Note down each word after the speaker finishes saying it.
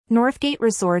Northgate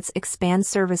Resorts expands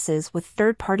services with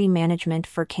third-party management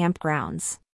for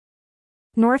campgrounds.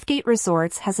 Northgate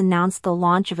Resorts has announced the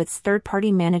launch of its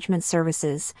third-party management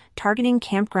services, targeting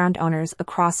campground owners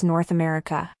across North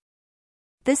America.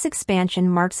 This expansion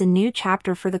marks a new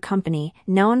chapter for the company,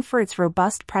 known for its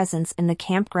robust presence in the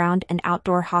campground and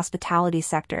outdoor hospitality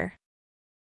sector.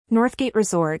 Northgate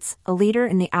Resorts, a leader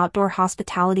in the outdoor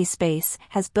hospitality space,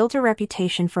 has built a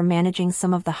reputation for managing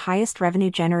some of the highest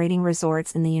revenue-generating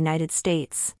resorts in the United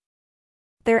States.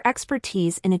 Their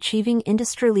expertise in achieving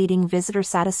industry-leading visitor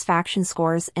satisfaction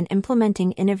scores and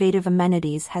implementing innovative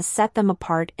amenities has set them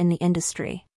apart in the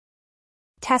industry.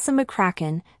 Tessa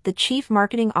McCracken, the Chief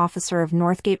Marketing Officer of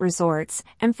Northgate Resorts,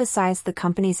 emphasized the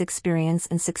company's experience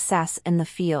and success in the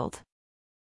field.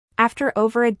 After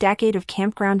over a decade of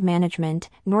campground management,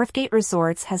 Northgate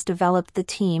Resorts has developed the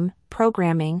team,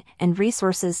 programming, and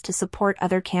resources to support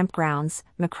other campgrounds,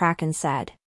 McCracken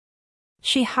said.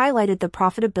 She highlighted the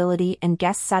profitability and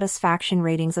guest satisfaction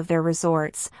ratings of their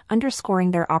resorts,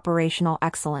 underscoring their operational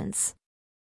excellence.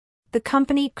 The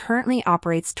company currently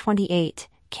operates 28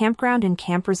 campground and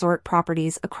camp resort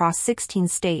properties across 16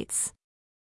 states.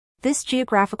 This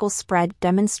geographical spread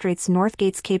demonstrates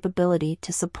Northgate's capability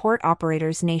to support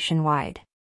operators nationwide.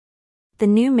 The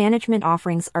new management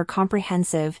offerings are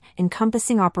comprehensive,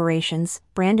 encompassing operations,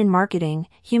 brand and marketing,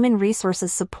 human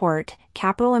resources support,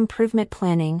 capital improvement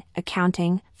planning,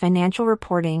 accounting, financial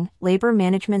reporting, labor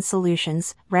management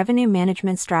solutions, revenue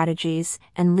management strategies,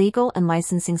 and legal and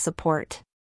licensing support.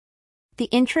 The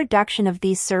introduction of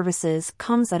these services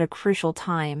comes at a crucial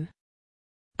time.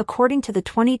 According to the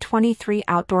 2023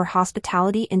 Outdoor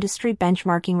Hospitality Industry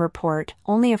Benchmarking Report,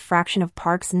 only a fraction of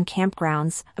parks and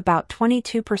campgrounds, about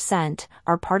 22%,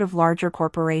 are part of larger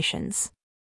corporations.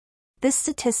 This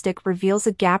statistic reveals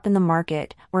a gap in the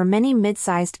market, where many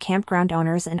mid-sized campground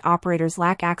owners and operators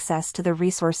lack access to the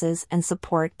resources and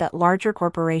support that larger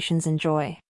corporations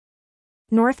enjoy.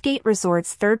 Northgate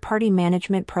Resorts' third-party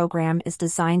management program is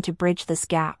designed to bridge this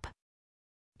gap.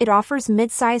 It offers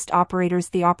mid-sized operators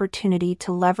the opportunity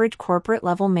to leverage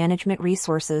corporate-level management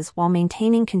resources while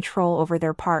maintaining control over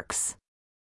their parks.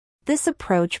 This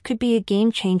approach could be a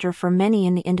game-changer for many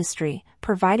in the industry,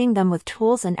 providing them with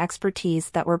tools and expertise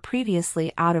that were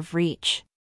previously out of reach.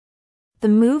 The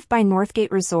move by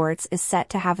Northgate Resorts is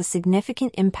set to have a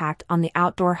significant impact on the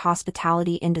outdoor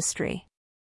hospitality industry.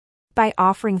 By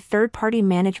offering third-party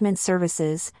management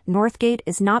services, Northgate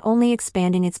is not only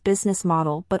expanding its business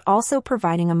model but also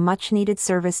providing a much-needed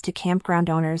service to campground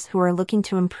owners who are looking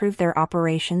to improve their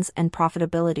operations and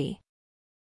profitability.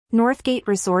 Northgate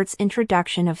Resorts'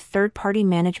 introduction of third-party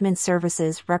management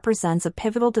services represents a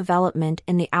pivotal development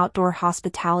in the outdoor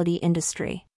hospitality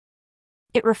industry.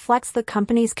 It reflects the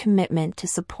company's commitment to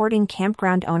supporting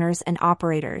campground owners and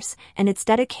operators, and its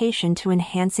dedication to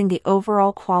enhancing the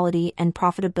overall quality and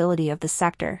profitability of the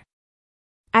sector.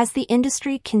 As the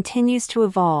industry continues to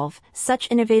evolve, such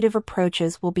innovative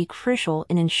approaches will be crucial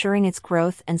in ensuring its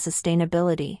growth and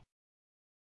sustainability.